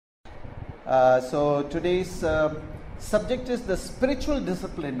So today's subject is the spiritual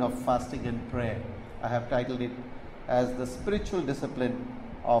discipline of fasting and prayer. I have titled it as the spiritual discipline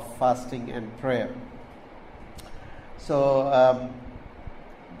of fasting and prayer. So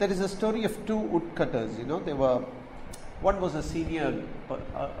there is a story of two woodcutters. One was a senior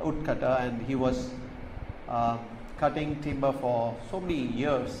woodcutter, and he was cutting timber for so many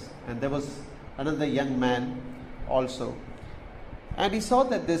years, and there was another young man also, and he saw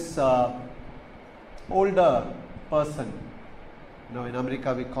that this older person, in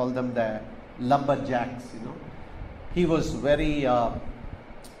America we call them the lumberjacks. He was very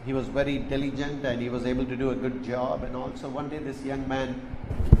diligent, and he was able to do a good job. And also one day this young man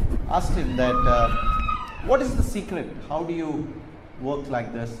asked him that what is the secret? How do you work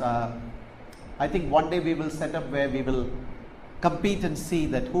like this? I think one day we will set up where we will compete and see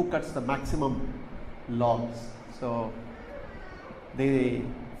that who cuts the maximum logs. So they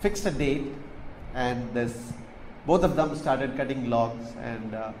fixed a date, and both of them started cutting logs,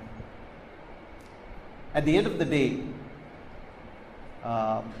 and at the end of the day,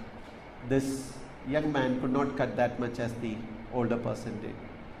 this young man could not cut that much as the older person did.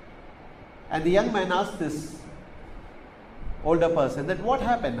 And the young man asked this older person that what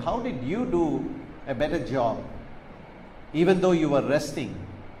happened? How did you do a better job even though you were resting?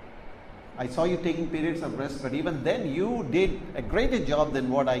 I saw you taking periods of rest, but even then you did a greater job than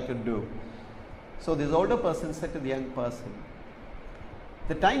what I could do. So this older person said to the young person,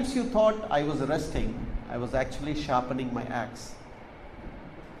 the times you thought I was resting, I was actually sharpening my axe.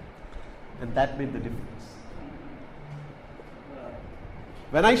 And that made the difference.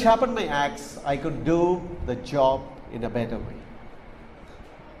 When I sharpened my axe, I could do the job in a better way.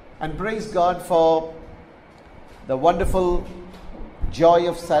 And praise God for the wonderful joy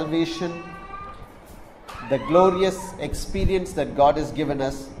of salvation, the glorious experience that God has given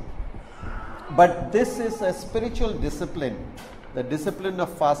us. But this is a spiritual discipline, the discipline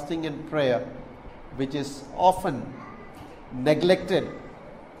of fasting and prayer, which is often neglected,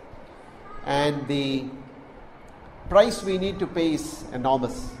 and the price we need to pay is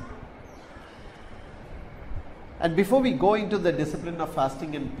enormous. And before we go into the discipline of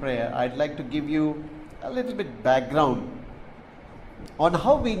fasting and prayer, I'd like to give you a little bit background on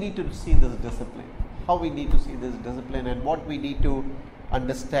how we need to see this discipline, and what we need to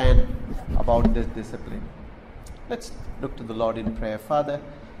understand about this discipline. Let's look to the Lord in prayer. Father,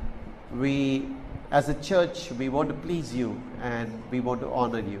 we as a church, we want to please you and we want to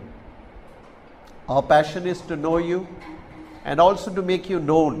honor you. Our passion is to know you and also to make you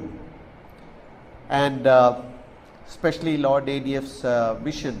known, and especially Lord ADF's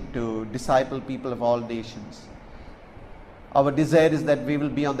vision to disciple people of all nations. Our desire is that we will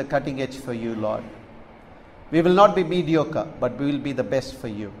be on the cutting edge for you, Lord. We will not be mediocre, but we will be the best for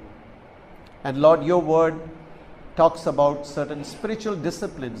you. And Lord, your word talks about certain spiritual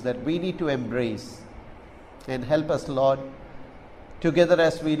disciplines that we need to embrace. And help us, Lord, together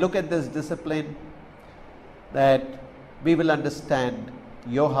as we look at this discipline, that we will understand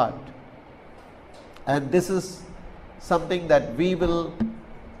your heart. And this is something that we will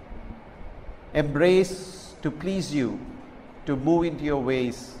embrace to please you, to move into your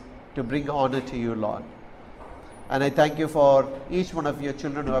ways, to bring honor to you, Lord. And I thank you for each one of your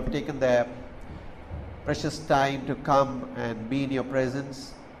children who have taken their precious time to come and be in your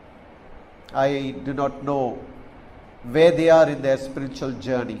presence. I do not know where they are in their spiritual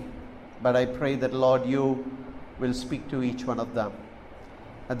journey, but I pray that, Lord, you will speak to each one of them,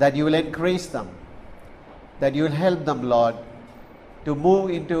 and that you will encourage them, that you will help them, Lord, to move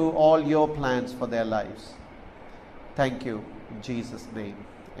into all your plans for their lives. Thank you. In Jesus' name,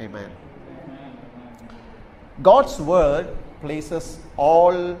 amen. God's word places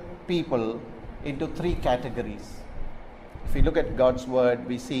all people into three categories. If we look at God's word,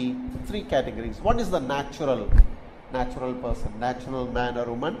 we see three categories. One is the natural person, natural man or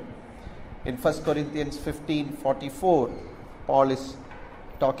woman. In 1 Corinthians 15:44, Paul is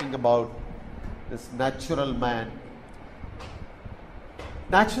talking about this natural man.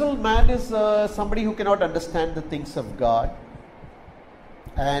 Natural man is somebody who cannot understand the things of God,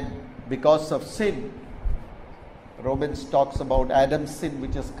 and because of sin, Romans talks about Adam's sin,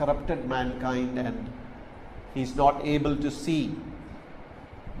 which has corrupted mankind, and he's not able to see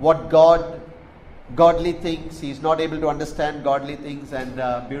what godly things. He's not able to understand godly things. And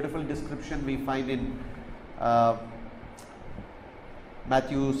beautiful description we find in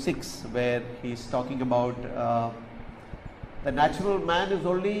Matthew 6, where he's talking about the natural man is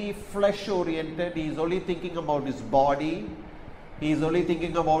only flesh oriented. He's only thinking about his body. He's only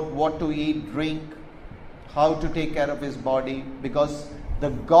thinking about what to eat, drink, how to take care of his body, because the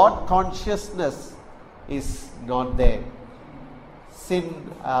God consciousness is not there. Sin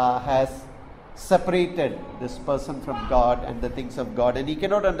has separated this person from God and the things of God, and he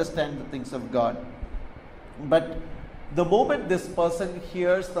cannot understand the things of God. But the moment this person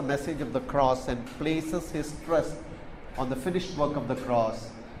hears the message of the cross and places his trust on the finished work of the cross,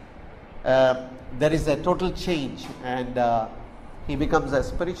 there is a total change, and he becomes a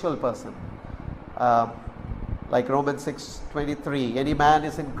spiritual person. Like Romans 6:23, any man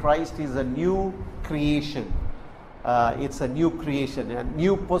is in Christ, he is a new creation. It's a new creation, a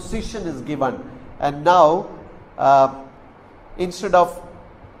new position is given, and now instead of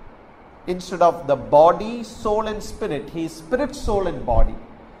the body, soul and spirit, he is spirit, soul and body,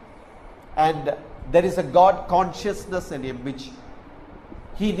 and there is a God consciousness in him, which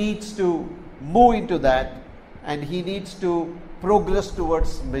he needs to move into that, and he needs to progress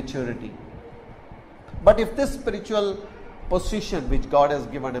towards maturity. But if this spiritual position which God has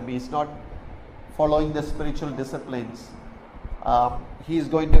given him is not following the spiritual disciplines, he is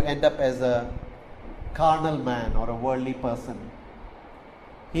going to end up as a carnal man or a worldly person.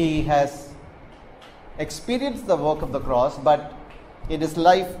 He has experienced the work of the cross, but in his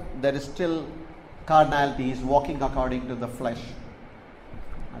life there is still carnality. He is walking according to the flesh.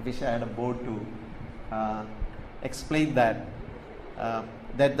 I wish I had a board to explain that.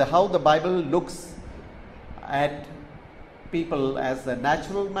 How the Bible looks at people as a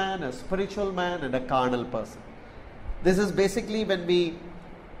natural man, a spiritual man, and a carnal person. This is basically, when we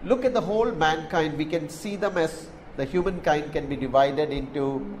look at the whole mankind, we can see them as the humankind can be divided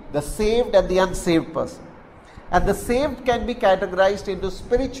into the saved and the unsaved person. And the saved can be categorized into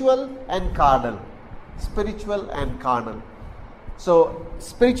spiritual and carnal. Spiritual and carnal. So,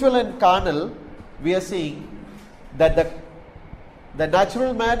 spiritual and carnal, we are seeing that the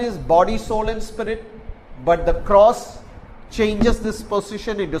natural man is body, soul and spirit, but the cross changes this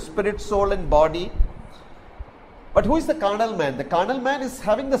position into spirit, soul and body. But who is the carnal man? The carnal man is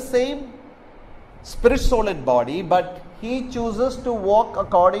having the same spirit, soul and body, but he chooses to walk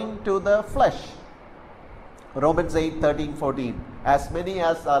according to the flesh. Romans 8:13-14. As many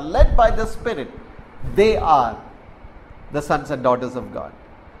as are led by the Spirit, they are the sons and daughters of God.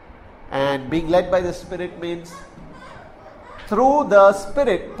 And being led by the Spirit means through the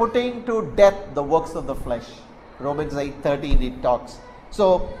Spirit putting to death the works of the flesh. Romans 8:13 it talks.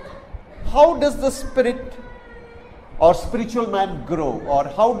 So, how does the Spirit or spiritual man grow, or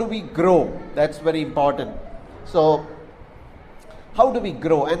how do we grow? That's very important. So, how do we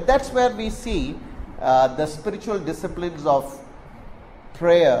grow? And that's where we see the spiritual disciplines of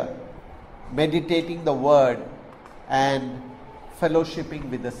prayer, meditating the word, and fellowshipping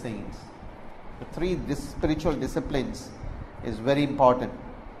with the saints. The three spiritual disciplines is very important,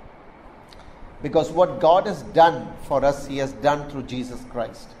 because what God has done for us, he has done through Jesus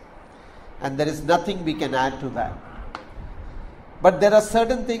Christ, and there is nothing we can add to that. But there are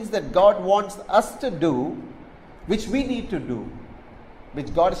certain things that God wants us to do, which we need to do,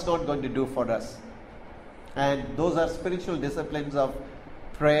 which God is not going to do for us. And those are spiritual disciplines of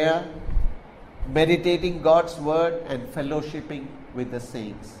prayer, meditating God's word, and fellowshipping with the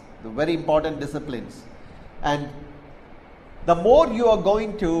saints. The very important disciplines. And the more you are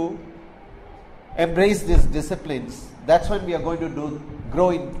going to embrace these disciplines, that's when we are going to grow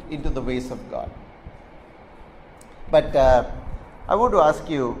into the ways of God. But I want to ask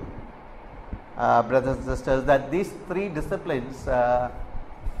you, brothers and sisters, that these three disciplines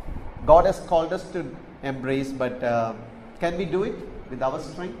God has called us to embrace, but can we do it with our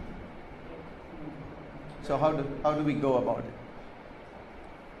strength? So how do we go about it?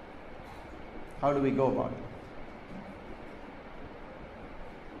 How do we go about it?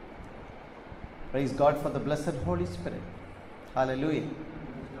 Praise God for the blessed Holy Spirit. Hallelujah.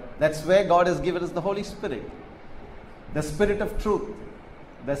 That's where God has given us the Holy Spirit. The Spirit of truth.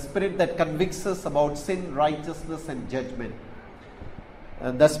 The Spirit that convicts us about sin, righteousness and judgment.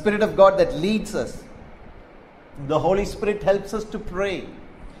 And the Spirit of God that leads us. The Holy Spirit helps us to pray.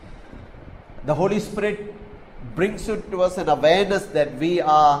 The Holy Spirit brings it to us an awareness that we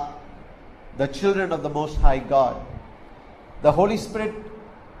are the children of the Most High God. The Holy Spirit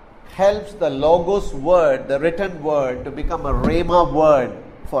helps the Logos word, the written word, to become a Rhema word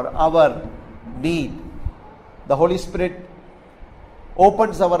for our need. The Holy Spirit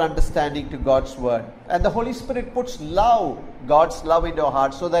opens our understanding to God's word. And the Holy Spirit puts love, God's love into our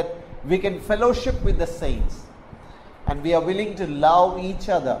hearts, so that we can fellowship with the saints. And we are willing to love each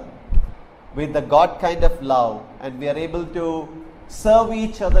other with the God kind of love. And we are able to serve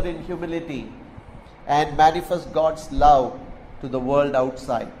each other in humility and manifest God's love to the world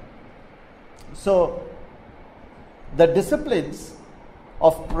outside. So, the disciplines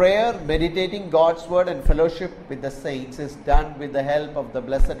of prayer, meditating God's word and fellowship with the saints is done with the help of the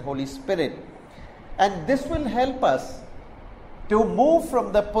blessed Holy Spirit. And this will help us to move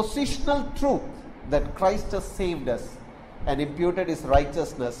from the positional truth that Christ has saved us and imputed his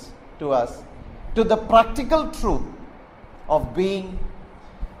righteousness to us, to the practical truth of being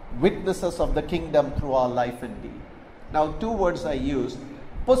witnesses of the kingdom through our life and deed. Now, two words I used.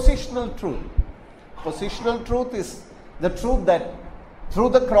 Positional truth. Positional truth is the truth that through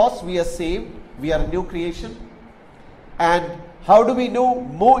the cross we are saved, we are a new creation. And how do we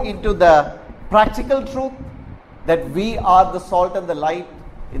move into the practical truth? That we are the salt and the light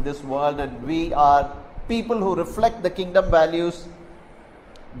in this world, and we are people who reflect the kingdom values.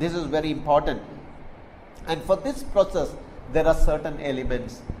 This is very important. And for this process, there are certain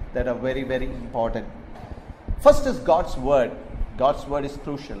elements that are very, very important. First is God's word. God's word is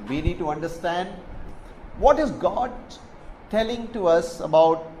crucial. We need to understand what is God telling to us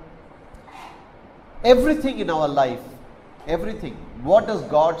about everything in our life. Everything. What does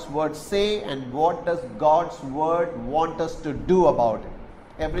God's word say, and what does God's word want us to do about it?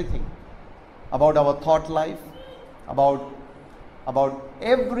 Everything. About our thought life, about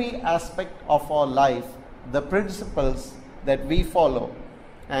every aspect of our life, the principles that we follow,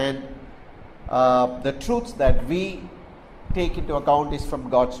 and the truths that we take into account is from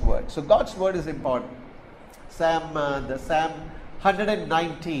God's word. So God's word is important. Psalm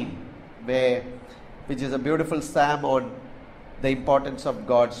 119, which is a beautiful psalm on the importance of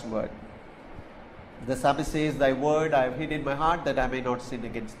God's word. The psalmist says, "Thy word I have hid in my heart, that I may not sin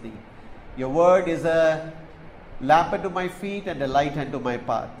against thee. Your word is a lamp unto my feet and a light unto my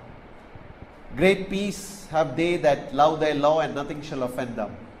path. Great peace have they that love thy law, and nothing shall offend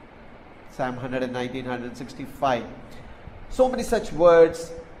them." Psalm 119, 165. So many such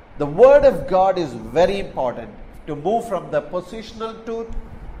words. The word of God is very important to move from the positional truth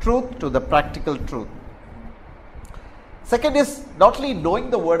to the practical truth. Second is not only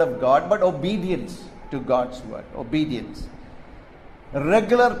knowing the word of God, but obedience to God's word. Obedience.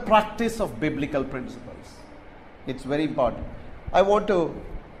 Regular practice of biblical principles. It's very important.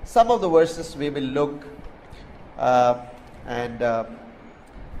 Some of the verses we will look and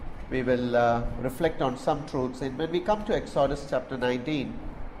we will reflect on some truths. And when we come to Exodus chapter 19,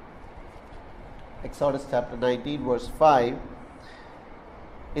 verse 5,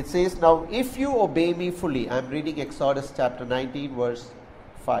 it says, "Now if you obey me fully," I am reading Exodus chapter 19, verse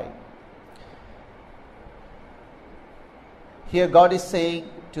 5. Here God is saying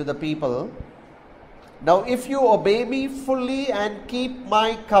to the people, "Now if you obey me fully and keep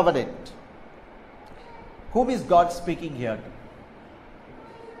my covenant." Whom is God speaking here to?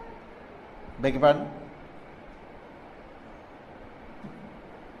 Beg your pardon?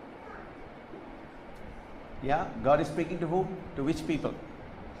 Yeah, God is speaking to whom? To which people?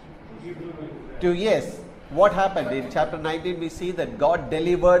 Yes. What happened? In chapter 19 we see that God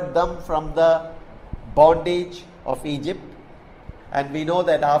delivered them from the bondage of Egypt. And we know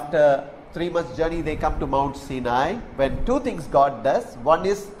that after 3 months journey they come to Mount Sinai, when two things God does. One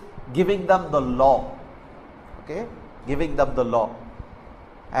is giving them the law. Okay? Giving them the law.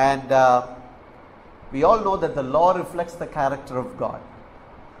 And we all know that the law reflects the character of God.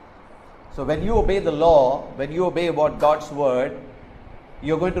 So when you obey the law, when you obey what God's word,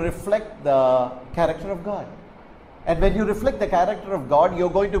 you're going to reflect the character of God. And when you reflect the character of God, you're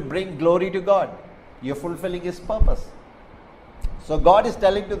going to bring glory to God. You're fulfilling his purpose. So God is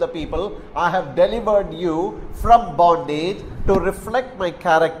telling to the people, "I have delivered you from bondage to reflect my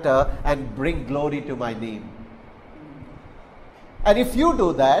character and bring glory to my name. And if you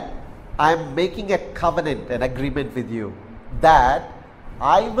do that, I am making a covenant, an agreement with you, that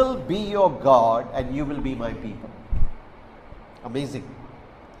I will be your God and you will be my people." Amazing.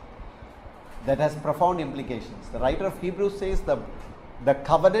 That has profound implications. The writer of Hebrews says the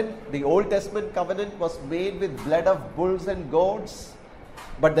covenant, the Old Testament covenant, was made with blood of bulls and goats,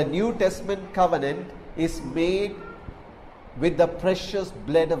 but the New Testament covenant is made with the precious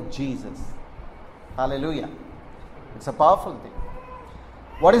blood of Jesus. Hallelujah. It's a powerful thing.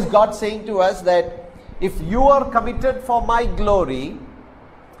 What is God saying to us? That if you are committed for my glory,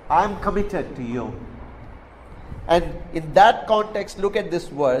 I am committed to you. And in that context, look at this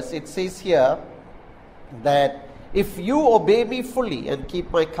verse. It says here that if you obey me fully and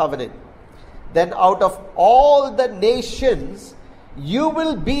keep my covenant, then out of all the nations, you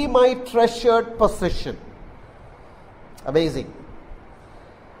will be my treasured possession. Amazing.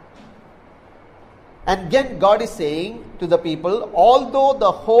 And again, God is saying to the people, although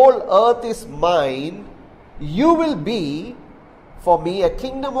the whole earth is mine, you will be for me a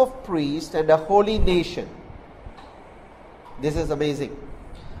kingdom of priests and a holy nation. This is amazing.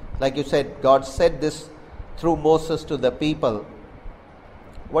 Like you said, God said this through Moses to the people.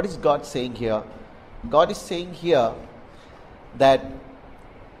 What is God saying here? God is saying here that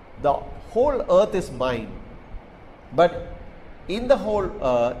the whole earth is mine, but in the whole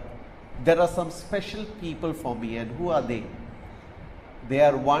earth there are some special people for me. And who are they? They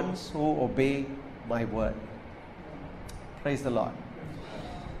are ones who obey my word. Praise the Lord.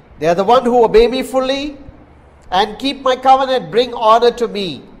 They are the one who obey me fully and keep my covenant, bring honor to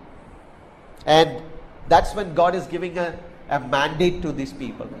me. And that's when God is giving a mandate to these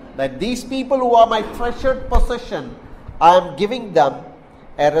people, that these people who are my treasured possession, I am giving them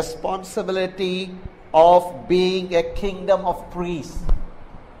a responsibility of being a kingdom of priests.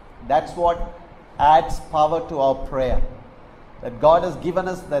 That's what adds power to our prayer, that God has given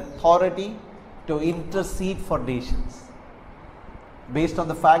us the authority to intercede for nations based on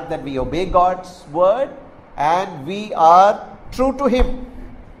the fact that we obey God's word and we are true to Him.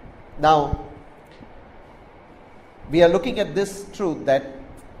 Now, we are looking at this truth, that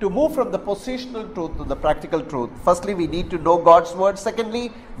to move from the positional truth to the practical truth, firstly we need to know God's word.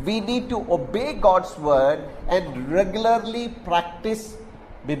 Secondly, we need to obey God's word and regularly practice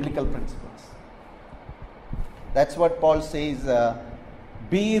biblical principles. That's what Paul says,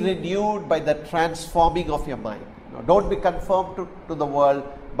 be renewed by the transforming of your mind. Don't be conformed to the world,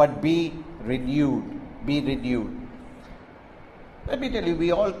 but be renewed. Be renewed. Let me tell you,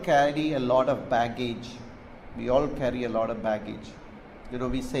 we all carry a lot of baggage. We all carry a lot of baggage.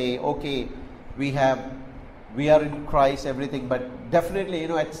 We say, okay, we are in Christ, everything, but definitely,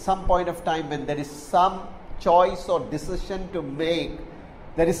 at some point of time when there is some choice or decision to make,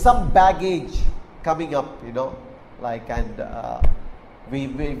 there is some baggage coming up, and we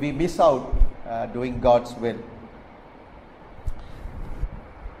miss out doing God's will.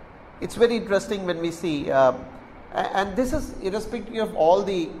 It's very interesting when we see, and this is irrespective of all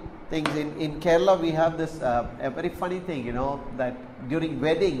the things. In Kerala, we have this a very funny thing, that during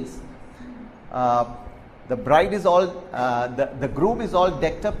weddings, the bride is all, the groom is all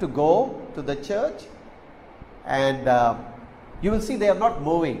decked up to go to the church, and you will see they are not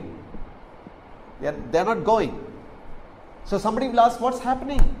moving. They are not going. So somebody will ask, what's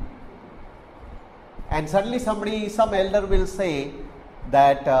happening? And suddenly some elder will say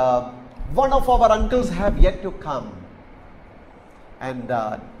that one of our uncles have yet to come. And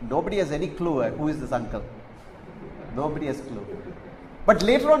nobody has any clue who is this uncle. Nobody has clue. But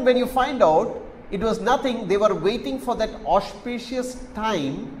later on when you find out, it was nothing. They were waiting for that auspicious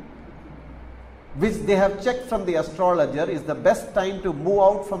time which they have checked from the astrologer is the best time to move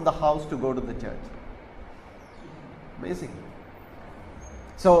out from the house to go to the church. Amazing.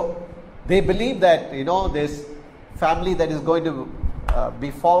 So they believe that, this family that is going to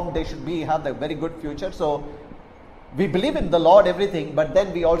be formed, they should have a very good future. So we believe in the Lord, everything, but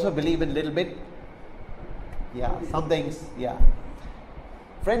then we also believe in a little bit, some things,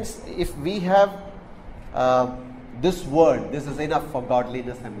 Friends, if we have this word, this is enough for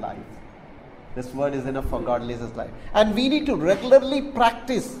godliness and life. This word is enough for godliness and life. And we need to regularly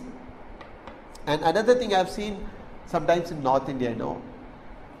practice. And another thing I've seen sometimes in North India,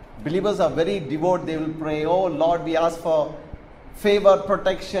 believers are very devout. They will pray, oh Lord, we ask for favor,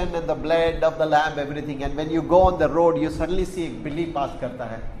 protection, and the blood of the lamb, everything. And when you go on the road, you suddenly see a बिल्ली पास करता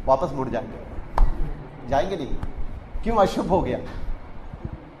है, वापस मुड़ जाएंगे नहीं, क्यों अशुभ हो गया?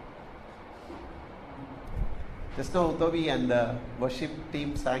 Just now Utovi and the worship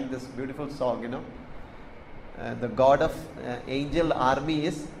team sang this beautiful song, the God of angel army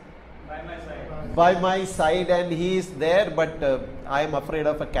is by my side and he is there, but I am afraid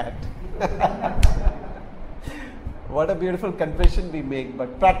of a cat. What a beautiful confession we make.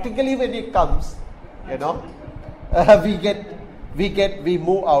 But practically when it comes, we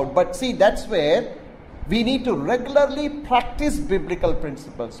move out. But see, that's where we need to regularly practice biblical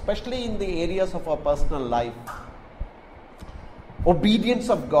principles, especially in the areas of our personal life. Obedience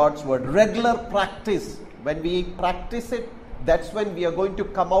of God's word, regular practice. When we practice it, that's when we are going to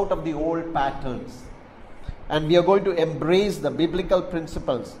come out of the old patterns. And we are going to embrace the biblical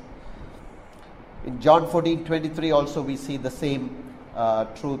principles. In John 14:23 also we see the same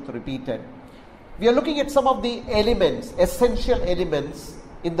truth repeated. We are looking at some of the elements, essential elements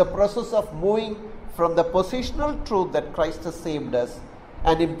in the process of moving from the positional truth that Christ has saved us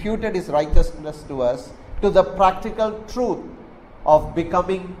and imputed His righteousness to us to the practical truth of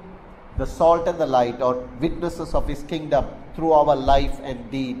becoming the salt and the light or witnesses of His kingdom through our life and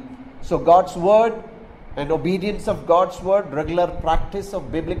deed. So God's word and obedience of God's word, regular practice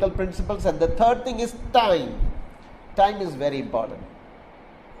of biblical principles, and the third thing is time. Time is very important.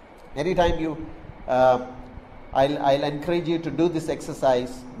 Anytime you I'll encourage you to do this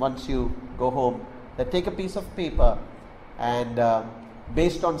exercise once you go home. Take a piece of paper and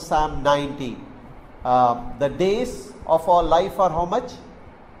based on Psalm 90, the days of our life are how much?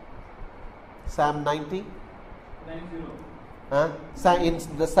 Psalm 90? 90.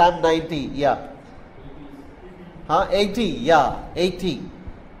 In the Psalm 90, yeah. 80, yeah, 80.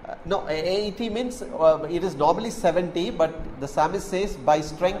 No, 80 means it is normally 70, but the psalmist says by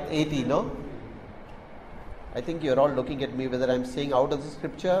strength 80, no? I think you're all looking at me whether I'm saying out of the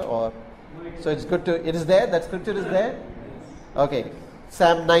scripture or... So it's good to... It is there? That scripture is there? Okay.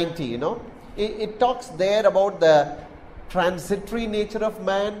 Psalm 90, you know. It talks there about the transitory nature of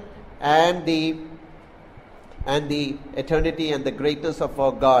man and the eternity and the greatness of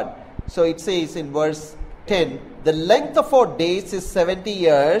our God. So it says in verse 10, the length of our days is 70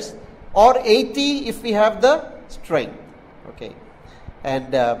 years or 80 if we have the strength. Okay.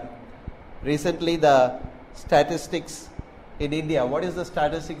 And recently the statistics in India, what is the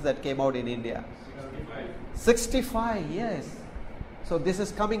statistics that came out in India? 65, yes. So this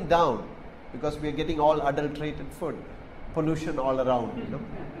is coming down because we are getting all adulterated food, pollution all around, you know.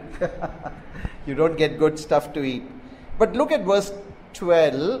 You don't get good stuff to eat. But look at verse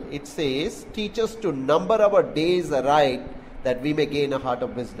 12, it says, teach us to number our days aright that we may gain a heart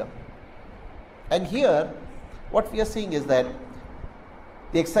of wisdom. And here, what we are seeing is that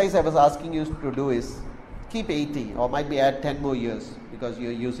the exercise I was asking you to do is keep 80 or might be add 10 more years because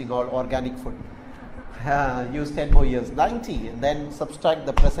you're using all organic food. Use 10 more years, 90, and then subtract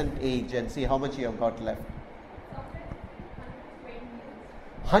the present age and see how much you have got left.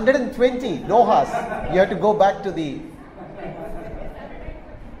 120, no has. You have to go back to the...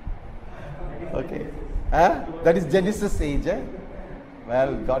 Okay. That is Genesis age, eh?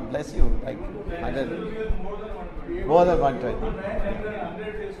 Well, God bless you. Like 100, more than 120.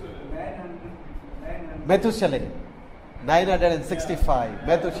 Methuselah, 965.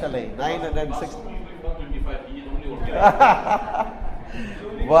 Methuselah, 960.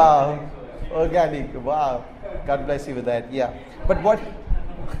 Wow. Organic. Wow. God bless you with that. Yeah. But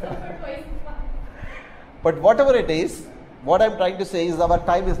whatever it is, what I'm trying to say is our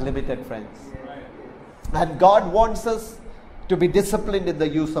time is limited, friends. And God wants us to be disciplined in the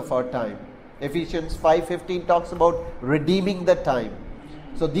use of our time. Ephesians 5:15 talks about redeeming the time.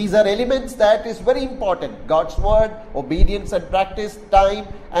 So these are elements that is very important. God's word, obedience and practice, time.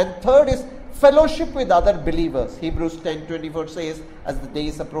 And third is fellowship with other believers. Hebrews 10:24 says, as the day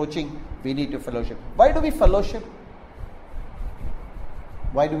is approaching, we need to fellowship. Why do we fellowship?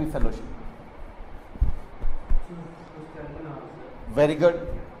 Why do we fellowship? Very good.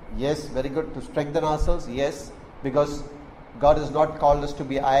 Yes, very good. To strengthen ourselves. Yes, because God has not called us to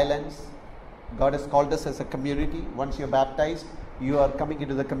be islands. God has called us as a community. Once you're baptized, you are coming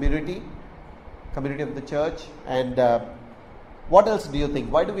into the community of the church. And what else do you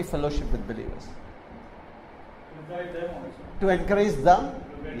think? Why do we fellowship with believers? To encourage them.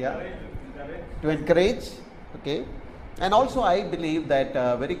 Yeah. To encourage. Okay. And also I believe that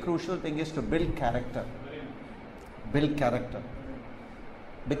a very crucial thing is to build character. Build character.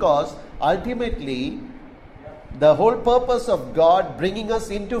 Because ultimately, the whole purpose of God bringing us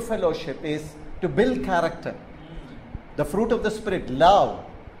into fellowship is to build character. The fruit of the Spirit, love.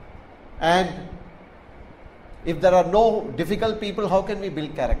 And if there are no difficult people, how can we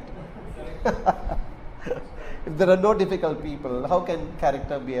build character? If there are no difficult people, how can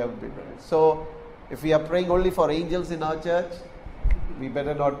character be able to be built? So, if we are praying only for angels in our church, we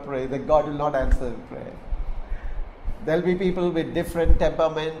better not pray. Then God will not answer the prayer. There will be people with different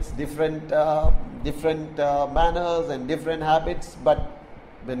temperaments, different manners and different habits. But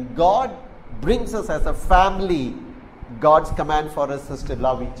when God brings us as a family, God's command for us is to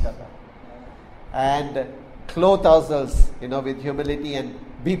love each other and clothe ourselves, with humility and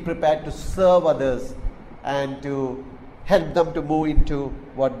be prepared to serve others and to help them to move into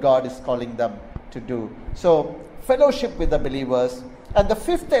what God is calling them to do. So, fellowship with the believers. And the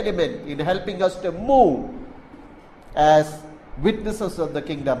fifth element in helping us to move as witnesses of the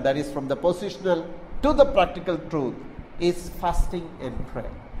kingdom, that is from the positional to the practical truth, is fasting and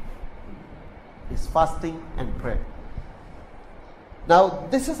prayer. Is fasting and prayer. Now,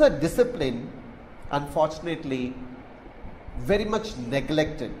 this is a discipline, unfortunately, very much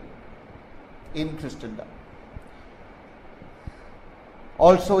neglected in Christendom.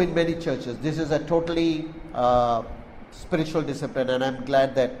 Also in many churches, this is a totally spiritual discipline, and I'm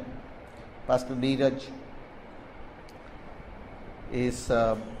glad that Pastor Neeraj is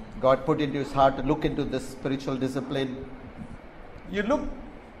God put into his heart to look into this spiritual discipline. You look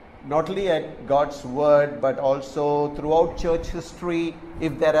not only at God's word, but also throughout church history,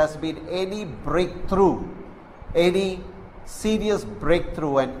 if there has been any breakthrough any serious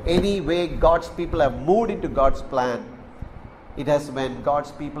breakthrough and any way God's people have moved into God's plan, it has when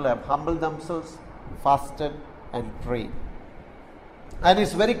God's people have humbled themselves, fasted and prayed. And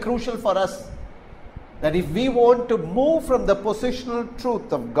it's very crucial for us that if we want to move from the positional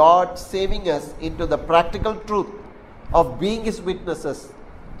truth of God saving us into the practical truth of being His witnesses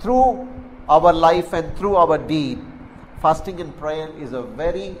through our life and through our deed, fasting and prayer is a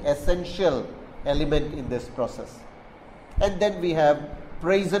very essential element in this process. And then we have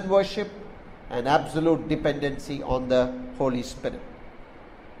praise and worship and absolute dependency on the Holy Spirit.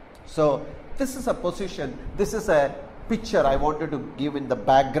 So this is a position, this is a picture I wanted to give in the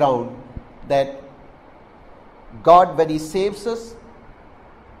background, that God, when He saves us,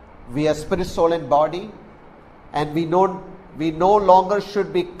 we are spirit, soul and body, and we no longer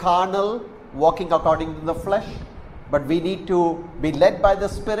should be carnal, walking according to the flesh, but we need to be led by the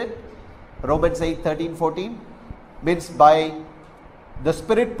Spirit. Romans 8:13-14 means by the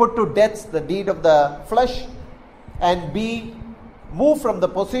Spirit put to death the deed of the flesh and be moved from the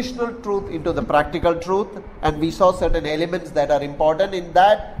positional truth into the practical truth. And we saw certain elements that are important. In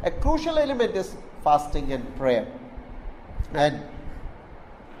that, a crucial element is fasting and prayer. And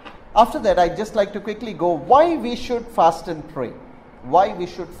after that, I'd just like to quickly go why we should fast and pray. Why we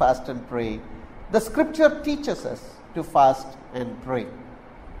should fast and pray. The scripture teaches us to fast and pray.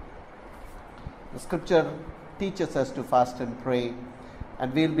 The scripture teaches us to fast and pray,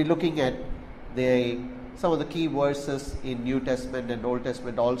 and we'll be looking at some of the key verses in New Testament and Old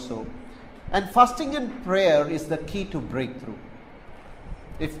Testament also. And fasting and prayer is the key to breakthrough.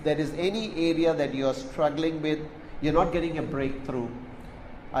 If there is any area that you are struggling with, you're not getting a breakthrough,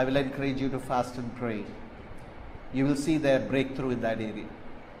 I will encourage you to fast and pray. You will see their breakthrough in that area.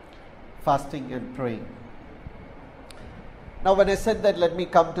 Fasting and praying. Now, when I said that, let me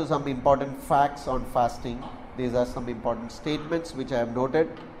come to some important facts on fasting. These are some important statements which I have noted,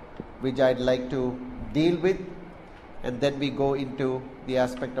 which I'd like to deal with, and then we go into the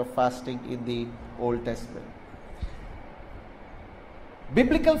aspect of fasting in the Old Testament.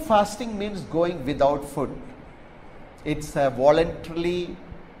 Biblical fasting means going without food. It's a voluntarily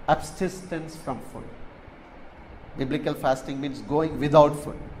abstinence from food. Biblical fasting means going without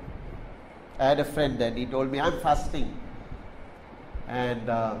food. I had a friend and he told me, I'm fasting. And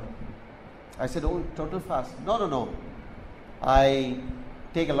I said, oh, total fast. No. I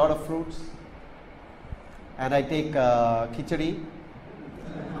take a lot of fruits and I take khichdi.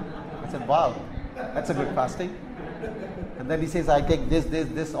 I said, wow, that's a good fasting. And then he says, I take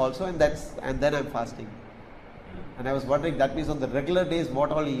this also, and then I'm fasting. And I was wondering, that means on the regular days,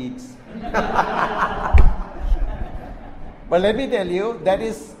 what all he eats. But let me tell you, that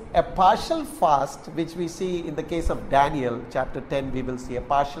is a partial fast, which we see in the case of Daniel, chapter 10, we will see a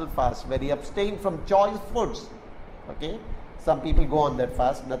partial fast where he abstained from choice foods. Okay? Some people go on that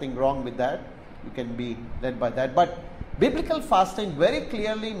fast, nothing wrong with that. You can be led by that. But biblical fasting very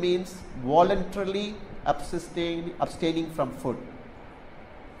clearly means voluntarily abstaining from food.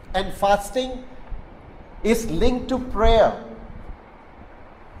 And fasting is linked to prayer.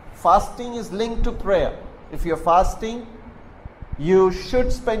 Fasting is linked to prayer. If you're fasting, you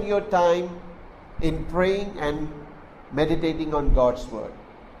should spend your time in praying and meditating on God's word.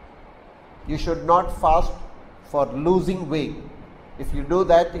 You should not fast for losing weight. If you do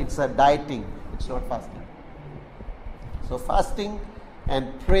that, it's a dieting. It's not fasting. So fasting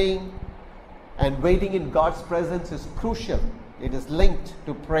and praying and waiting in God's presence is crucial. It is linked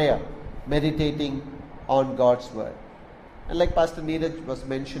to prayer, meditating on God's word. And like Pastor Neeraj was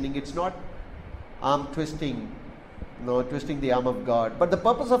mentioning, it's not arm twisting, twisting the arm of God. But the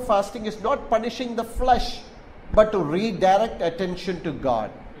purpose of fasting is not punishing the flesh, but to redirect attention to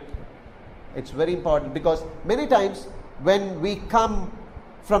God. It's very important, because many times when we come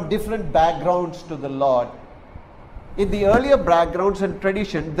from different backgrounds to the Lord, in the earlier backgrounds and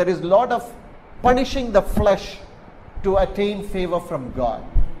tradition, there is a lot of punishing the flesh to attain favor from God.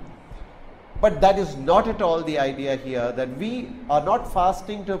 But that is not at all the idea here, that we are not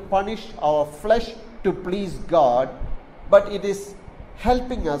fasting to punish our flesh to please God, but it is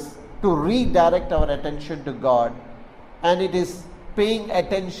helping us to redirect our attention to God, and it is paying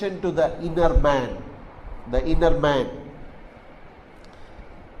attention to the inner man.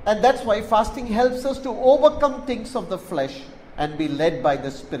 And that's why fasting helps us to overcome things of the flesh and be led by the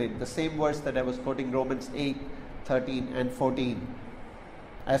Spirit. The same verse that I was quoting, Romans 8:13 and 14.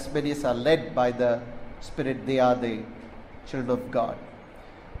 As many as are led by the Spirit, they are the children of God.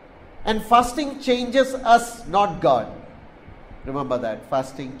 And fasting changes us, not God. Remember that.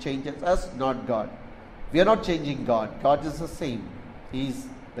 Fasting changes us, not God. We are not changing God. God is the same. He is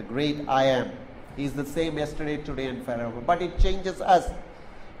the great I am. He is the same yesterday, today and forever. But it changes us.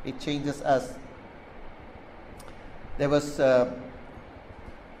 It changes us. There was, I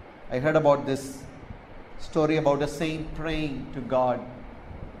heard about this story about a saint praying to God.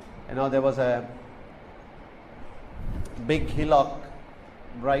 You know, there was a big hillock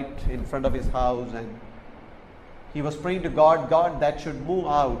right in front of his house, and he was praying to God, God, that should move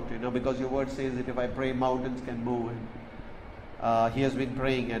out, you know, because your word says that if I pray, mountains can move. And he has been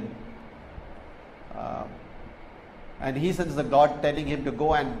praying, and he sensed the God telling him to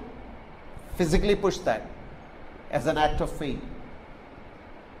go and physically push that as an act of faith.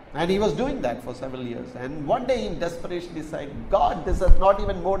 And he was doing that for several years. And one day in desperation decided, God, this has not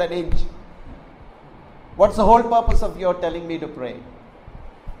even moved an inch. What's the whole purpose of your telling me to pray?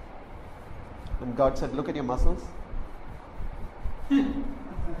 And God said, look at your muscles.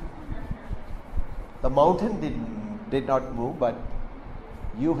 The mountain did not move, but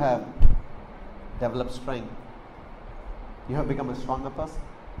you have developed strength. You have become a stronger person.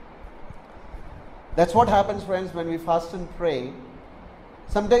 That's what happens, friends, when we fast and pray.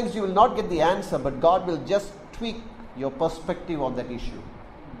 Sometimes you will not get the answer, but God will just tweak your perspective on that issue.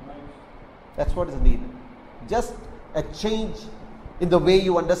 That's what is needed. Just a change in the way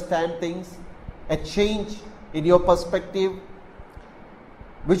you understand things, a change in your perspective,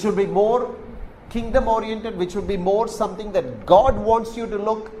 which will be more kingdom oriented, which will be more something that God wants you to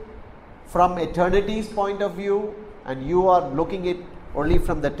look from eternity's point of view, and you are looking it only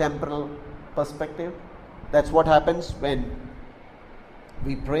from the temporal perspective. That's what happens when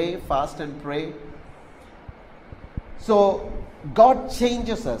we pray, fast and pray. So God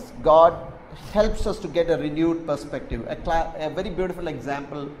changes us. God helps us to get a renewed perspective. A very beautiful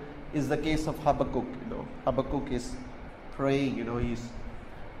example is the case of Habakkuk. You know, Habakkuk is praying. You know, he's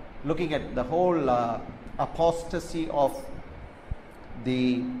looking at the whole apostasy of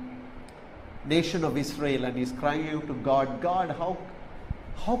the nation of Israel, and he's crying out to God, God,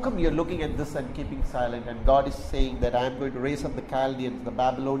 how come you're looking at this and keeping silent? And God is saying that I am going to raise up the Chaldeans, the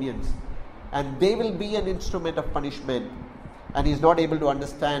Babylonians, and they will be an instrument of punishment. And he's not able to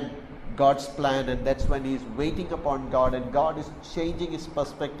understand God's plan, and that's when he's waiting upon God, and God is changing his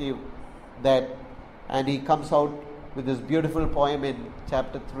perspective, and he comes out with this beautiful poem in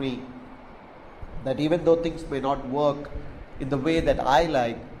chapter 3, that even though things may not work in the way that I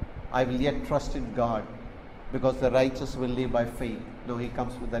like, I will yet trust in God, because the righteous will live by faith. No, he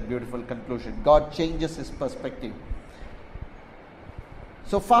comes with that beautiful conclusion. God changes his perspective.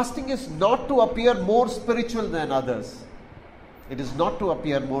 So fasting is not to appear more spiritual than others. It is not to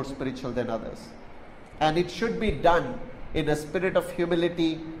appear more spiritual than others. And it should be done in a spirit of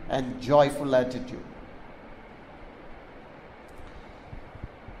humility and joyful attitude.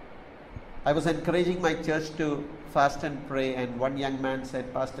 I was encouraging my church to fast and pray, and one young man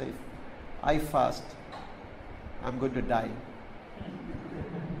said, Pastor, if I fast, I'm going to die.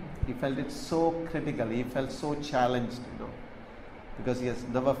 He felt it so critical. He felt so challenged, you know, because he has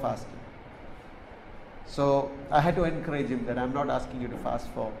never fasted. So I had to encourage him that I'm not asking you to fast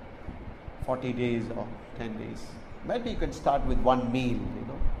for 40 days or 10 days. Maybe you can start with one meal, you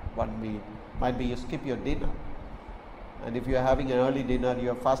know, one meal. Might be you skip your dinner. And if you're having an early dinner, you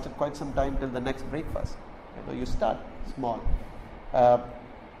have fasted quite some time till the next breakfast. You know, you start small.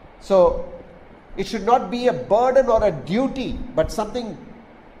 So it should not be a burden or a duty, but something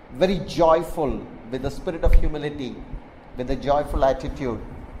very joyful, with the spirit of humility, with a joyful attitude.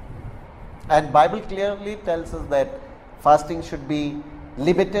 And Bible clearly tells us that fasting should be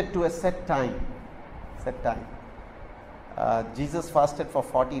limited to a set time. Set time. Jesus fasted for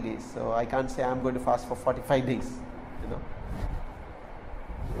 40 days, so I can't say I'm going to fast for 45 days. You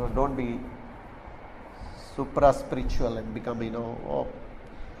know, don't be supra spiritual and become, you know. Oh.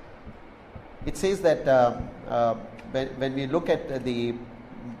 It says that when we look at the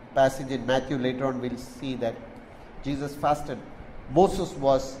passage in Matthew later on, we'll see that Jesus fasted. Moses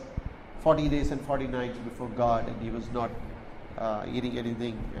was 40 days and 40 nights before God, and he was not eating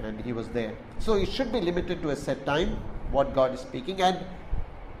anything, and he was there. So it should be limited to a set time, what God is speaking, and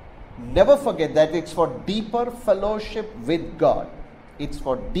never forget that it's for deeper fellowship with God. It's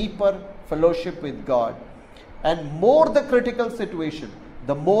for deeper fellowship with God. And more the critical situation,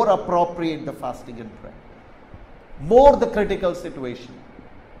 the more appropriate the fasting and prayer. More the critical situation,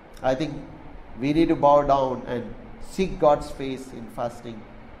 I think we need to bow down and seek God's face in fasting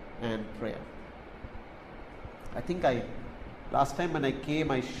and prayer. I think last time when I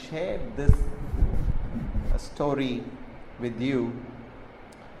came, I shared this story with you,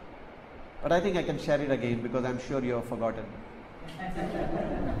 but I think I can share it again because I'm sure you have forgotten.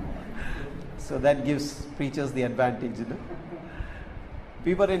 So that gives preachers the advantage, you know.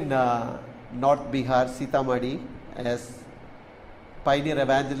 We were in North Bihar, Sitamarhi, as pioneer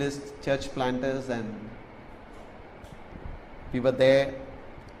evangelists, church planters, and we were there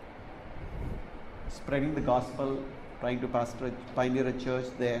spreading the gospel, trying to pioneer a church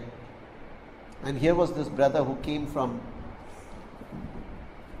there. And here was this brother who came from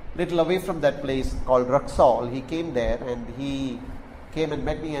little away from that place called Raxaul. He came there and he came and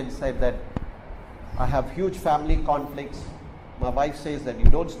met me and said that I have huge family conflicts. My wife says that you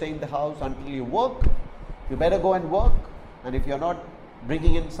don't stay in the house until you work. You better go and work. And if you're not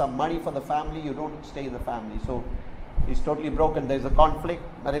bringing in some money for the family, you don't stay in the family. So he's totally broken. There's a conflict,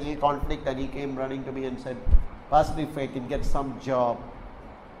 marital conflict, and he came running to me and said, Pastor, if I can get some job,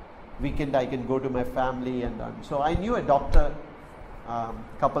 weekend I can go to my family. And so I knew a doctor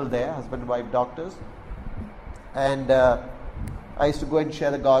couple there, husband and wife doctors. And I used to go and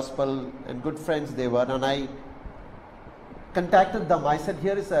share the gospel, and good friends they were. And I contacted them. I said,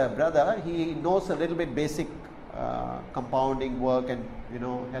 here is a brother. He knows a little bit basic compounding work and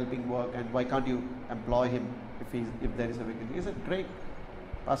helping work, and why can't you employ him if there is a vacancy? He said, great,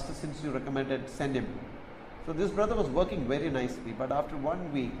 Pastor, since you recommended, send him. So this brother was working very nicely, but after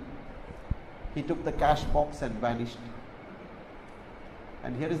 1 week he took the cash box and vanished.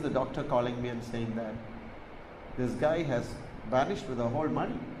 And here is the doctor calling me and saying that this guy has vanished with the whole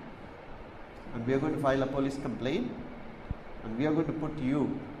money, and we are going to file a police complaint, and we are going to put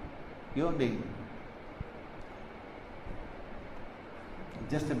your name.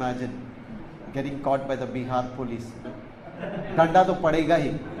 Just imagine getting caught by the Bihar police. Danda to padega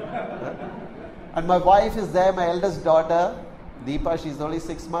hi. And my wife is there, my eldest daughter, Deepa, she's only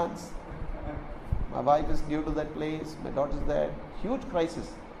 6 months. My wife is new to that place, my daughter is there. Huge crisis.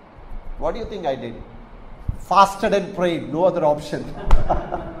 What do you think I did? Fasted and prayed, no other option.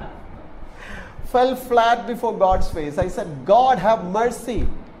 Fell flat before God's face. I said, God have mercy.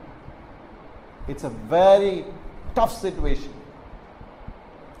 It's a very tough situation.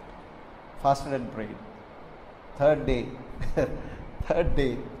 Fasted and prayed. Third day,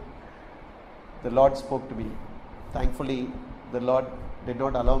 the Lord spoke to me. Thankfully, the Lord did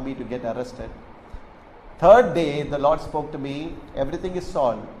not allow me to get arrested. Third day, the Lord spoke to me, everything is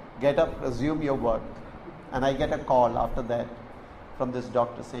solved. Get up, resume your work. And I get a call after that from this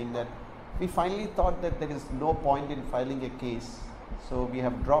doctor saying that we finally thought that there is no point in filing a case. So we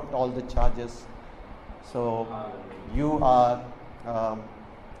have dropped all the charges. So you are,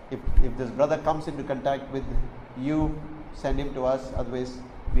 if this brother comes into contact with you, send him to us. Otherwise,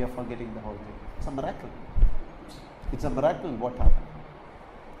 we are forgetting the whole thing. It's a miracle. It's a miracle what happened.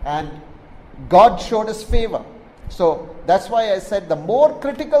 And God showed us favor. So that's why I said the more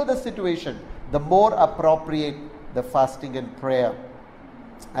critical the situation, the more appropriate the fasting and prayer.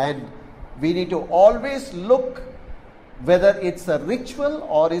 And we need to always look whether it's a ritual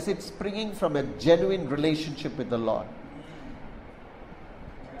or is it springing from a genuine relationship with the Lord.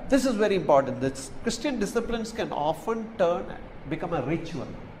 This is very important. The Christian disciplines can often become a ritual.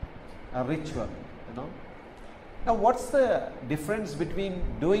 Now, what's the difference between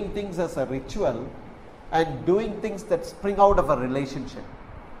doing things as a ritual and doing things that spring out of a relationship?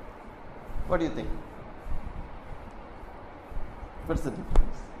 What do you think? What's the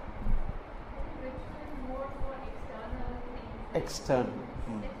difference? Ritual is more for external things. External.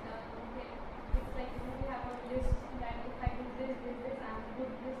 It's like we have a list that if I do this, I'm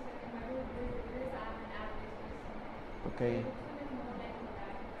good this. If I do this, I'm an average person. Okay. Ritual is more like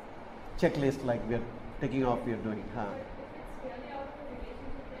that. Checklist like we're taking off, we're doing. But if it's really out of a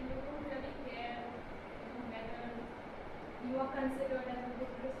relationship, then you don't really care whether you are considered as a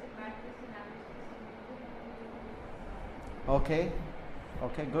good Christian, bad Christian, average Christian. Okay.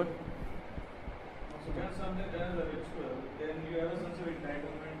 Okay, good. So when something done as a ritual, then you have a sense of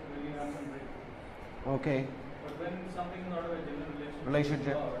entitlement when you have some breakthrough. Okay. But when something is not a genuine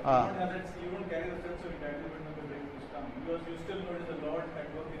Relationship. with God, you don't carry the sense of entitlement when the breakthrough is coming, because you still know it is the Lord at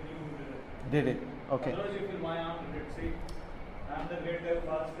work in you who did it. Okay. Otherwise you feel my arm did it. See, I am the great guy who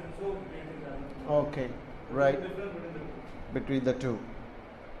fasted, so great things happen. Okay. Right. There is a difference Between the two.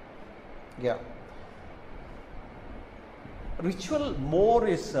 Yeah. Ritual more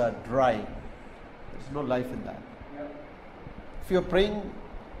is dry. There's no life in that. Yeah. If you're praying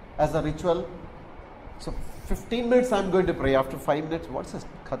as a ritual, so 15 minutes I'm going to pray. After 5 minutes, what's this?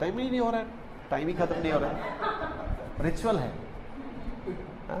 Khatam hi nahi ho raha hai. Time hi khatam nahi ho raha hai. Ritual hai.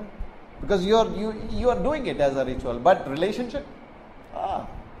 Huh? Because you are doing it as a ritual. But relationship,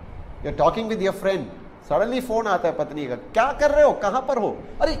 you're talking with your friend. Suddenly phone आता है पत्नी का, क्या कर रहे हो, कहाँ पर हो,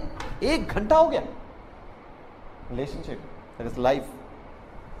 अरे 1 घंटा हो गया. Relationship, that is life.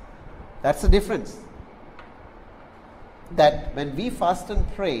 That's the difference. That when we fast and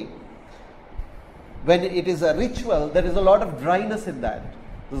pray, When it is a ritual, there is a lot of dryness in that.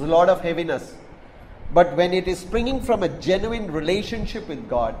 There's a lot of heaviness. But when it is springing from a genuine relationship with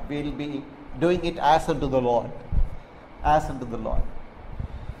God, we will be doing it as unto the Lord. As unto the Lord.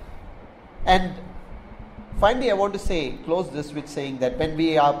 And finally, I want to close this with saying that when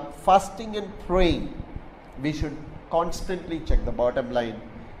we are fasting and praying, we should constantly check the bottom line.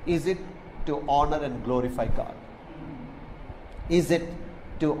 Is it to honor and glorify God? Is it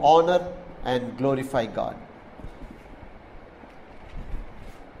to honor and glorify God?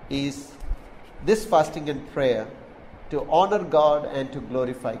 Is this fasting and prayer to honor God and to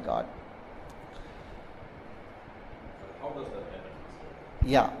glorify God? How does that happen?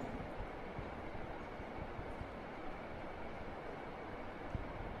 Yeah.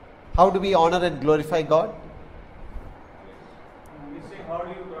 How do we honor and glorify God? We say, how do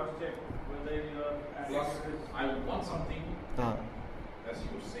you cross-check whether your Plus, attitude is... I want something, Ah, as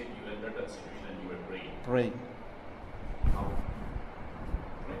you said, you entered that situation and you were praying. praying. How?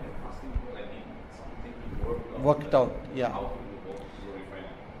 Praying and fasting, I think something Worked out, yeah. How to both glorify Him?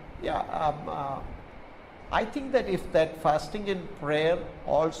 Yeah, I think that if that fasting and prayer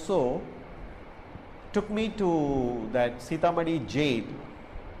also took me to that Sitamani jail,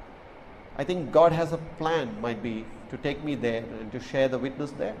 I think God has a plan, might be, to take me there and to share the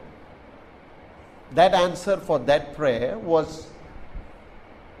witness there. That answer for that prayer was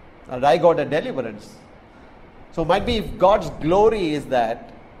that I got a deliverance. So might be if God's glory is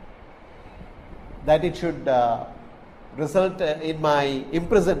that it should result in my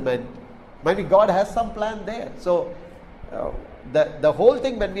imprisonment, maybe God has some plan there. So the whole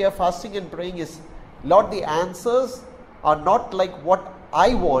thing when we are fasting and praying is, Lord, the answers are not like what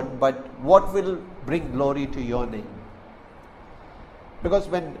I want, but what will bring glory to your name. Because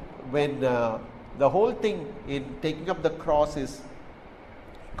when the whole thing in taking up the cross is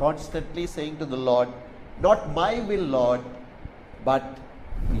constantly saying to the Lord, not my will, Lord, but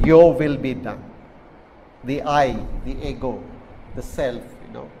your will be done. The I, the ego, the self,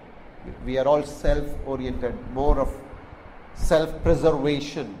 we are all self-oriented, more of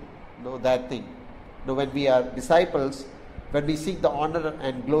self-preservation, that thing. When we are disciples, when we seek the honor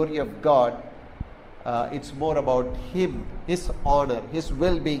and glory of God, it's more about Him, His honor, His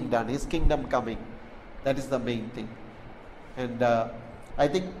will being done, His kingdom coming. That is the main thing. And I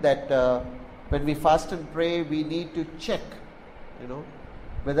think that when we fast and pray, we need to check,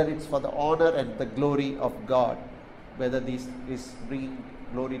 whether it's for the honor and the glory of God, whether this is bringing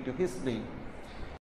glory to His name.